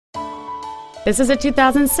This is a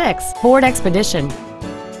 2006 Ford Expedition.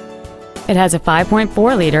 It has a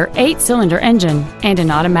 5.4-liter 8-cylinder engine and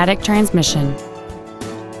an automatic transmission.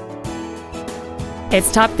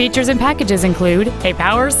 Its top features and packages include a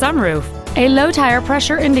power sunroof, a low tire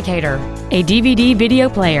pressure indicator, a DVD video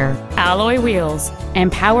player, alloy wheels,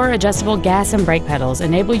 and power adjustable gas and brake pedals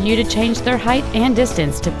enable you to change their height and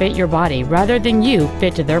distance to fit your body rather than you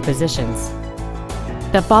fit to their positions.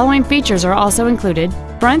 The following features are also included: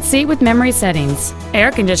 front seat with memory settings,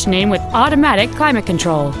 air conditioning with automatic climate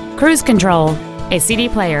control, cruise control, a CD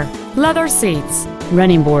player, leather seats,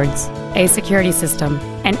 running boards, a security system,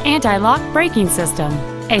 an anti-lock braking system,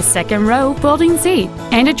 a second row folding seat,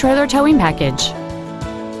 and a trailer towing package.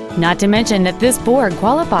 Not to mention that this Ford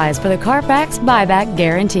qualifies for the Carfax buyback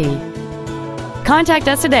guarantee. Contact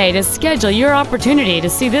us today to schedule your opportunity to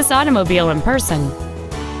see this automobile in person.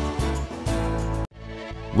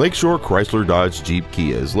 Lakeshore Chrysler Dodge Jeep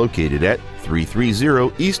Kia is located at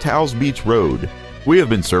 330 East Howze Beach Road. We have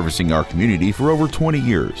been servicing our community for over 20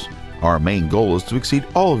 years. Our main goal is to exceed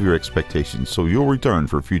all of your expectations so you'll return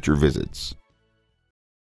for future visits.